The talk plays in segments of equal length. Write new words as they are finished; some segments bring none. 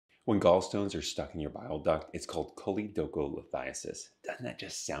When gallstones are stuck in your bile duct, it's called choledocholithiasis. Doesn't that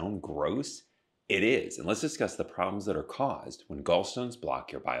just sound gross? It is, and let's discuss the problems that are caused when gallstones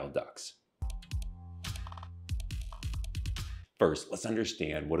block your bile ducts. First, let's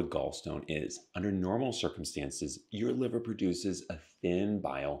understand what a gallstone is. Under normal circumstances, your liver produces a thin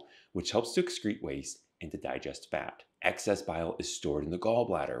bile which helps to excrete waste and to digest fat. Excess bile is stored in the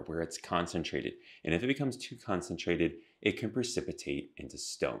gallbladder where it's concentrated, and if it becomes too concentrated, it can precipitate into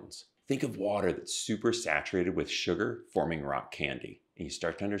stones. Think of water that's super saturated with sugar forming rock candy, and you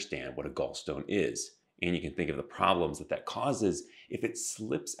start to understand what a gallstone is. And you can think of the problems that causes if it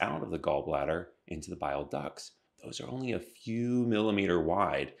slips out of the gallbladder into the bile ducts. Those are only a few millimeter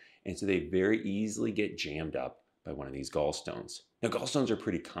wide, and so they very easily get jammed up by one of these gallstones. Now, gallstones are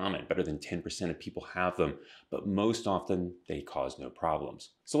pretty common. Better than 10% of people have them, but most often they cause no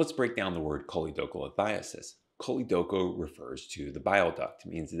problems. So let's break down the word choledocholithiasis. Choledocho refers to the bile duct. It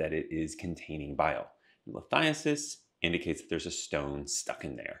means that it is containing bile. And lithiasis indicates that there's a stone stuck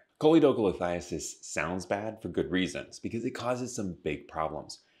in there. Choledocholithiasis sounds bad for good reasons because it causes some big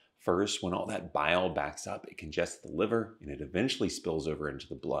problems. First, when all that bile backs up, it congests the liver and it eventually spills over into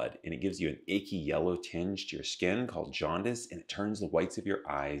the blood, and it gives you an icky yellow tinge to your skin called jaundice, and it turns the whites of your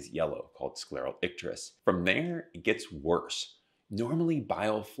eyes yellow called scleral icterus. From there, it gets worse. Normally,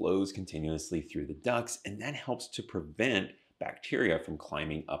 bile flows continuously through the ducts, and that helps to prevent bacteria from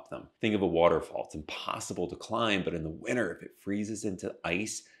climbing up them. Think of a waterfall. It's impossible to climb, but in the winter, if it freezes into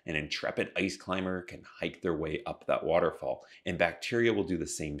ice, an intrepid ice climber can hike their way up that waterfall. And bacteria will do the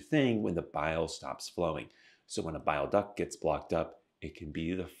same thing when the bile stops flowing. So when a bile duct gets blocked up, it can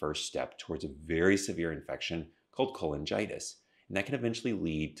be the first step towards a very severe infection called cholangitis. And that can eventually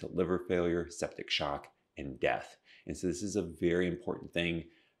lead to liver failure, septic shock, and death. And so this is a very important thing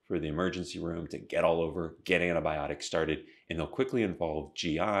for the emergency room to get all over, get antibiotics started, and they'll quickly involve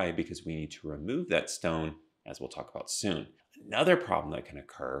GI because we need to remove that stone, as we'll talk about soon. Another problem that can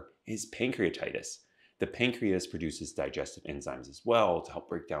occur is pancreatitis. The pancreas produces digestive enzymes as well to help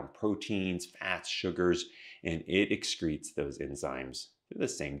break down proteins, fats, sugars, and it excretes those enzymes through the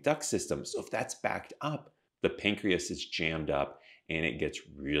same duct system. So if that's backed up, the pancreas is jammed up and it gets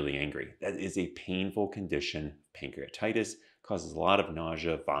really angry. That is a painful condition. Pancreatitis causes a lot of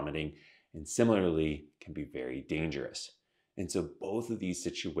nausea, vomiting, and similarly can be very dangerous. And so both of these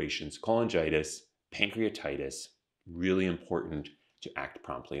situations, cholangitis, pancreatitis, really important to act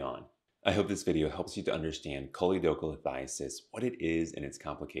promptly on. I hope this video helps you to understand choledocholithiasis, what it is and its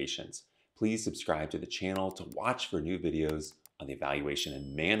complications. Please subscribe to the channel to watch for new videos on the evaluation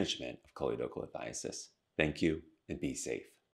and management of choledocholithiasis. Thank you and be safe.